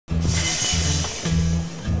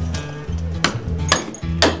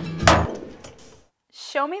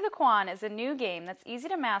Show Me the Kwan is a new game that's easy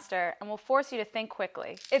to master and will force you to think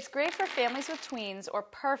quickly. It's great for families with tweens or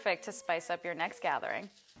perfect to spice up your next gathering.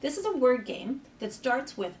 This is a word game that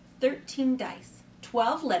starts with 13 dice,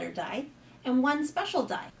 12 letter die, and 1 special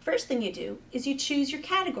die. First thing you do is you choose your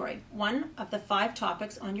category, one of the 5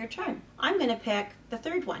 topics on your turn. I'm going to pick the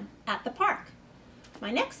third one, at the park.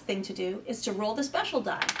 My next thing to do is to roll the special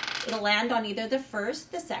die. It'll land on either the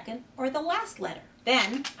first, the second, or the last letter.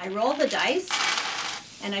 Then I roll the dice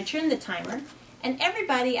and I turn the timer, and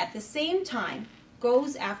everybody at the same time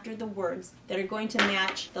goes after the words that are going to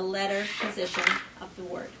match the letter position of the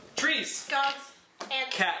word. Trees. Dogs.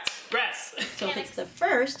 Ants. Cats. Grass. So if it's the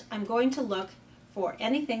first, I'm going to look for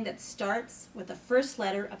anything that starts with the first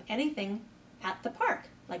letter of anything at the park.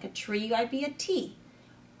 Like a tree, I'd be a T.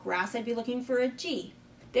 Grass, I'd be looking for a G.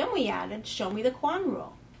 Then we added Show Me the Kwan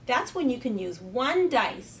rule. That's when you can use 1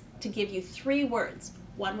 dice to give you 3 words.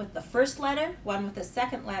 One with the first letter, one with the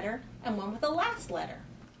second letter, and one with the last letter.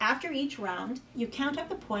 After each round, you count up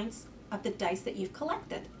the points of the dice that you've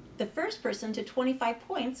collected. The first person to 25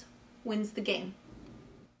 points wins the game.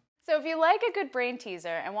 So if you like a good brain teaser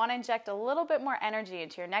and want to inject a little bit more energy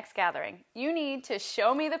into your next gathering, you need to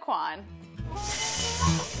Show Me the Kwan.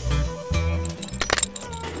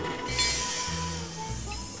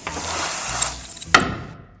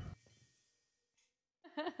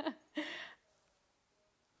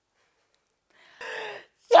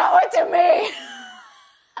 Show it to me!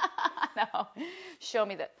 No. Show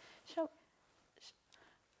me the...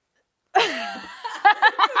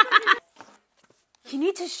 You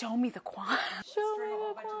need to show me the Kwan. Show me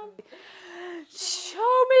the Kwan.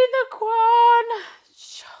 Show me the Kwan.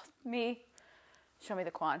 Show me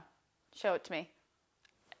the Kwan. Show it to me.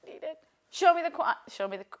 I need it. Show me the Kwan. Show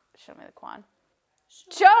me the Kwan. Show me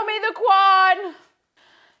the Kwan.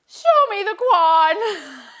 Show me the Kwan.